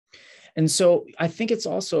And so I think it's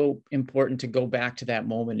also important to go back to that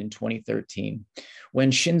moment in 2013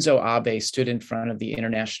 when Shinzo Abe stood in front of the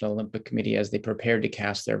International Olympic Committee as they prepared to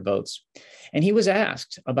cast their votes. And he was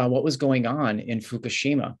asked about what was going on in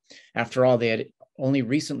Fukushima. After all, they had only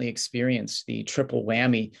recently experienced the triple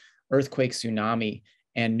whammy, earthquake, tsunami,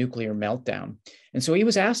 and nuclear meltdown. And so he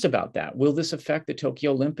was asked about that. Will this affect the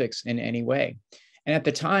Tokyo Olympics in any way? And at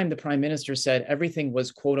the time, the prime minister said everything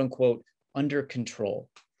was, quote unquote, under control.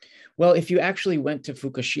 Well, if you actually went to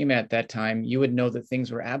Fukushima at that time, you would know that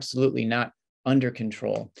things were absolutely not under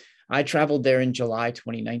control. I traveled there in July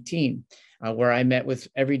 2019, where I met with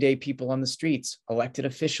everyday people on the streets, elected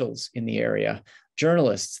officials in the area,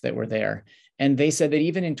 journalists that were there. And they said that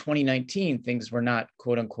even in 2019, things were not,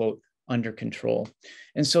 quote unquote, under control.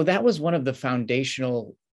 And so that was one of the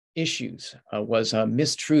foundational issues, was a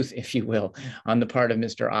mistruth, if you will, on the part of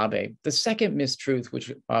Mr. Abe. The second mistruth,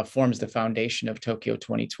 which forms the foundation of Tokyo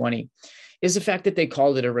 2020, is the fact that they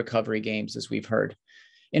called it a recovery games, as we've heard.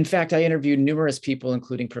 In fact, I interviewed numerous people,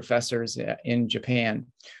 including professors in Japan,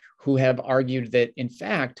 who have argued that, in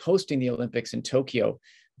fact, hosting the Olympics in Tokyo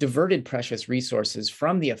diverted precious resources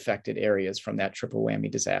from the affected areas from that triple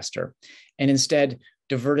whammy disaster, and instead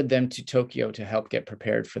diverted them to Tokyo to help get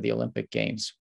prepared for the Olympic Games.